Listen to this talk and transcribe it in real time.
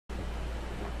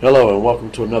Hello and welcome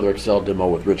to another Excel demo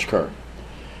with Rich Kerr.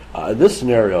 In this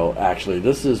scenario, actually,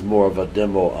 this is more of a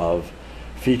demo of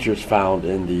features found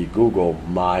in the Google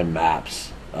My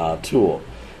Maps tool,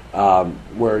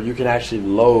 where you can actually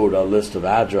load a list of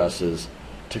addresses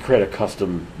to create a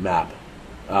custom map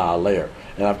layer.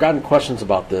 And I've gotten questions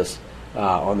about this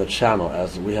on the channel,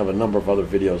 as we have a number of other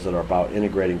videos that are about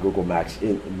integrating Google Maps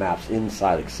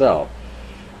inside Excel.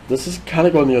 This is kind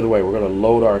of going the other way. We're going to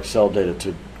load our Excel data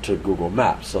to Google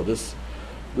Maps. So this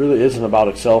really isn't about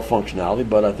Excel functionality,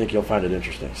 but I think you'll find it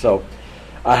interesting. So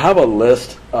I have a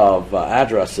list of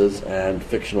addresses and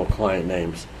fictional client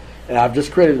names, and I've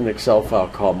just created an Excel file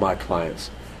called My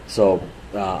Clients. So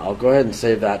I'll go ahead and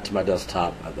save that to my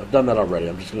desktop. I've done that already.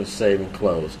 I'm just going to save and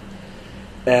close.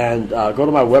 And go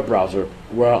to my web browser,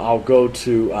 where I'll go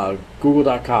to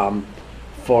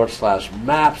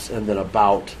google.com/maps and then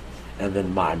About and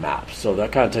then My Maps. So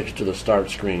that kind of takes you to the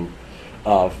start screen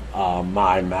of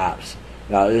My Maps.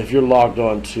 Now, if you're logged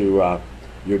on to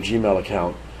your Gmail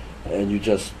account and you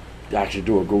just actually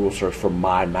do a Google search for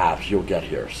My Maps, you'll get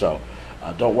here. So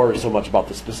don't worry so much about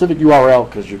the specific URL,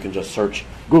 because you can just search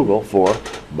Google for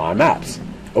My Maps.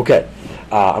 Okay,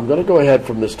 I'm going to go ahead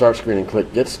from the start screen and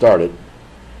click Get Started,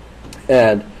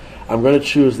 and I'm going to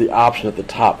choose the option at the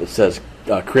top that says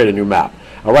Create a New Map.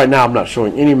 Now, right now I'm not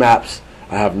showing any maps.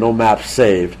 I have no maps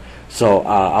saved, so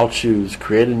I'll choose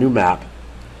Create a New Map.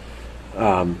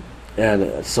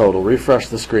 And so it'll refresh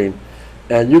the screen,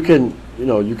 and you can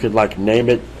like name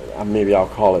it. Maybe I'll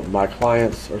call it My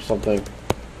Clients or something.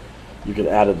 You can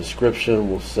add a description.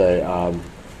 We'll say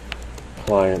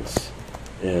clients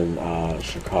in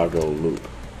Chicago Loop,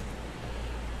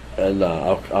 and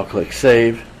I'll click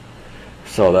Save.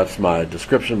 So that's my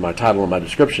description, my title, and my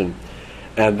description.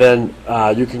 And then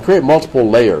you can create multiple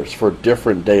layers for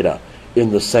different data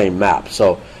in the same map.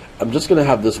 So I'm just going to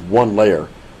have this one layer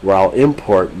where I'll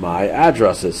import my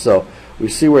addresses. So we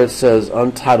see where it says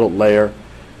Untitled Layer,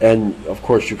 and of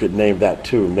course you could name that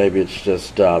too. Maybe it's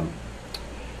just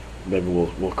maybe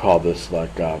we'll call this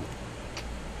like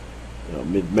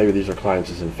maybe these are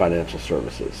clients in financial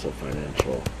services. So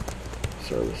financial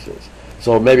services.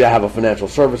 So maybe I have a financial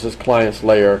services clients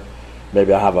layer.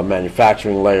 Maybe I have a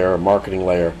manufacturing layer, a marketing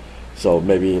layer. So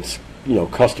maybe it's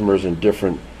customers in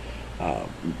different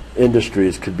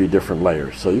industries could be different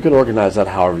layers. So you can organize that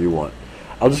however you want.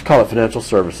 I'll just call it financial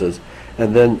services,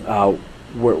 and then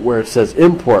where it says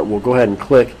import, we'll go ahead and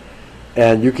click,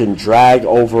 and you can drag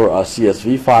over a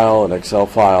CSV file, an Excel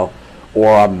file,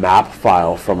 or a map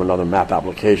file from another map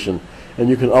application, and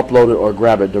you can upload it or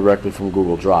grab it directly from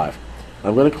Google Drive.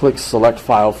 I'm going to click Select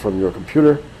File from your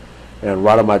computer, and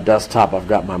right on my desktop I've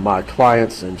got my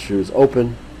Clients, and choose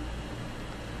Open,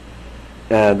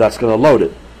 and that's going to load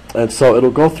it. And so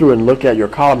it'll go through and look at your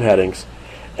column headings,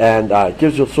 and it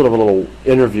gives you sort of a little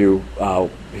interview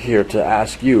here to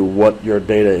ask you what your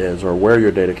data is, or where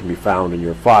your data can be found in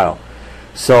your file.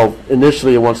 So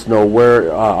initially it wants to know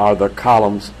where are the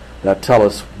columns that tell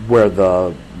us where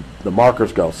the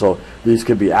markers go. So these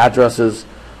could be addresses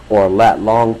or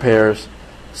lat-long pairs.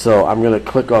 So I'm going to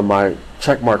click on my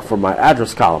check mark for my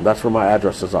address column. That's where my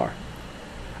addresses are.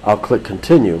 I'll click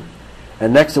Continue.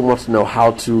 And next it wants to know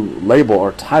how to label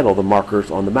or title the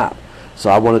markers on the map. So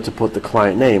I wanted to put the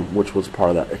client name, which was part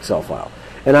of that Excel file.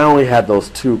 And I only had those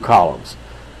two columns.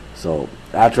 So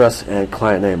address and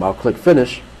client name. I'll click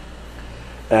Finish,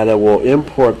 and it will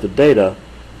import the data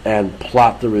and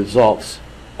plot the results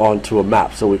onto a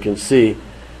map. So we can see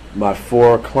my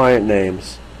 4 client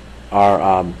names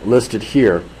are listed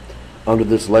here under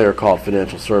this layer called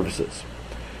Financial Services.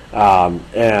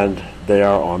 And they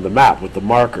are on the map with the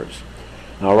markers.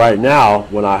 Now right now,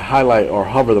 when I highlight or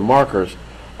hover the markers,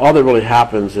 all that really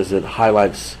happens is it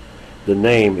highlights the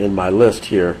name in my list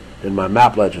here in my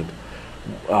map legend.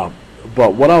 But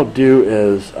what I'll do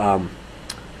is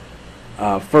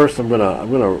first I'm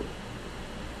gonna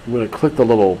click the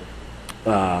little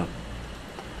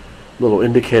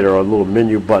indicator or little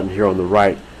menu button here on the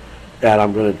right, and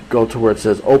I'm going to go to where it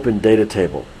says Open Data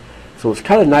Table. So what's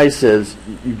kind of nice is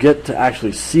you get to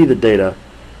actually see the data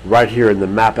right here in the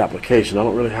map application. I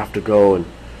don't really have to go and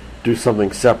do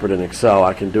something separate in Excel.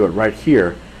 I can do it right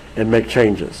here and make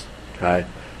changes. Okay,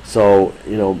 so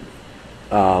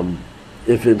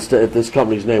if this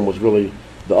company's name was really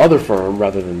the other firm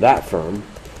rather than that firm,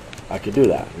 I could do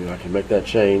that. I can make that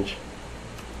change,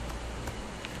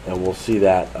 and we'll see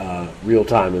that real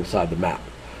time inside the map.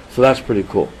 So that's pretty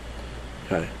cool.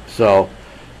 Okay, so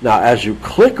now as you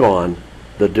click on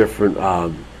the different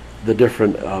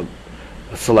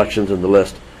selections in the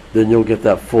list, then you'll get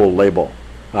that full label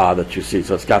that you see.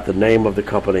 So it's got the name of the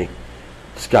company,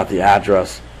 it's got the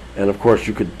address, And of course,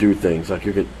 you could do things like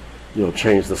you could,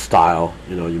 change the style.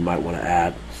 You might want to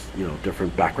add,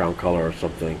 different background color or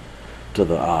something to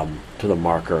the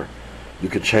marker. You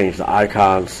could change the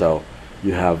icons, so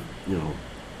you have,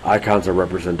 icons that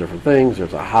represent different things.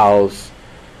 There's a house,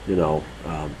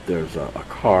 there's a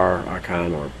car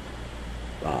icon, or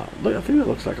I think it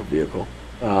looks like a vehicle.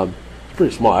 It's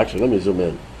pretty small, actually. Let me zoom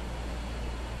in.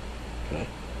 Okay,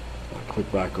 I'll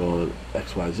click back on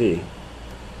XYZ.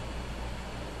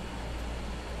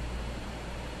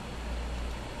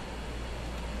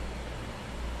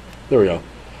 There we go.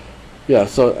 Yeah,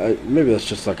 so maybe that's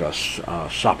just like a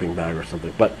shopping bag or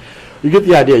something. But you get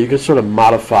the idea. You can sort of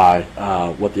modify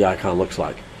what the icon looks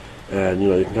like. And,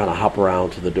 you can kind of hop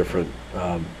around to the different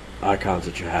icons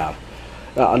that you have.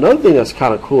 Another thing that's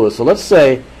kind of cool is, so let's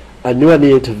say I knew I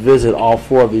needed to visit all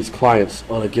 4 of these clients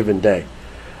on a given day.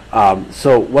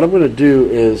 So what I'm going to do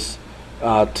is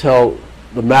tell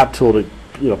the map tool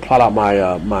to, plot out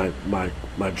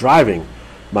my driving,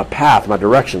 my path, my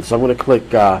direction. So I'm going to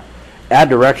click Add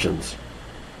Directions.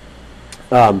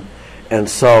 And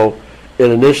so it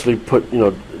initially put,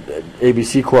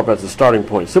 ABC Corp as the starting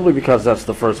point, simply because that's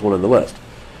the first one in the list.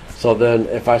 So then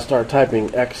if I start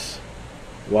typing X,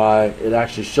 Y, it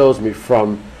actually shows me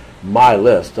from my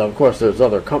list. Now, of course, there's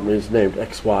other companies named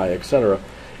X, Y, etc.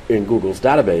 in Google's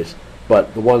database,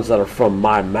 but the ones that are from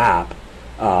my map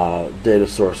data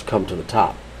source come to the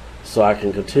top. So I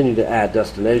can continue to add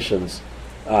destinations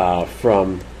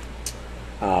from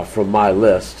my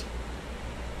list,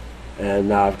 and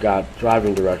now I've got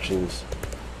driving directions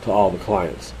to all the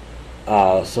clients.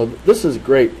 So this is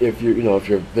great if if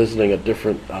you're visiting a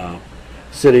different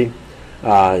city,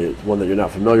 one that you're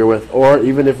not familiar with, or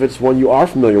even if it's one you are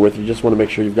familiar with, you just want to make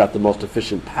sure you've got the most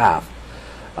efficient path.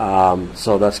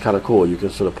 So that's kind of cool. You can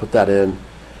sort of put that in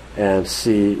and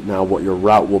see now what your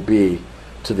route will be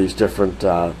to these different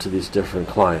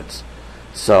clients.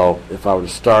 So if I were to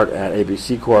start at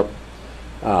ABC Corp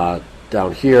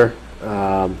down here,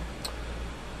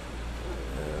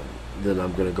 then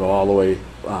I'm going to go all the way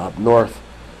north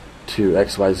to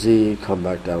XYZ, come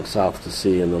back down south to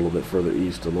C, and a little bit further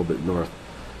east, a little bit north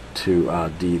to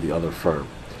D, the other firm.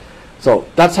 So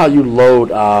that's how you load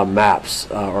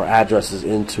maps or addresses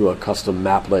into a custom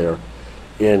map layer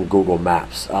in Google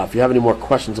Maps. If you have any more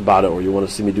questions about it, or you want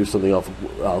to see me do something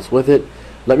else with it,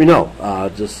 let me know.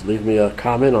 Just leave me a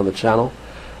comment on the channel.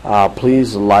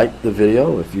 Please like the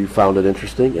video if you found it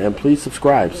interesting, and please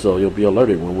subscribe so you'll be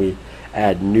alerted when we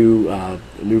add new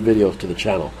videos to the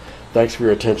channel. Thanks for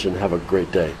your attention. Have a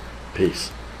great day.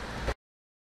 Peace.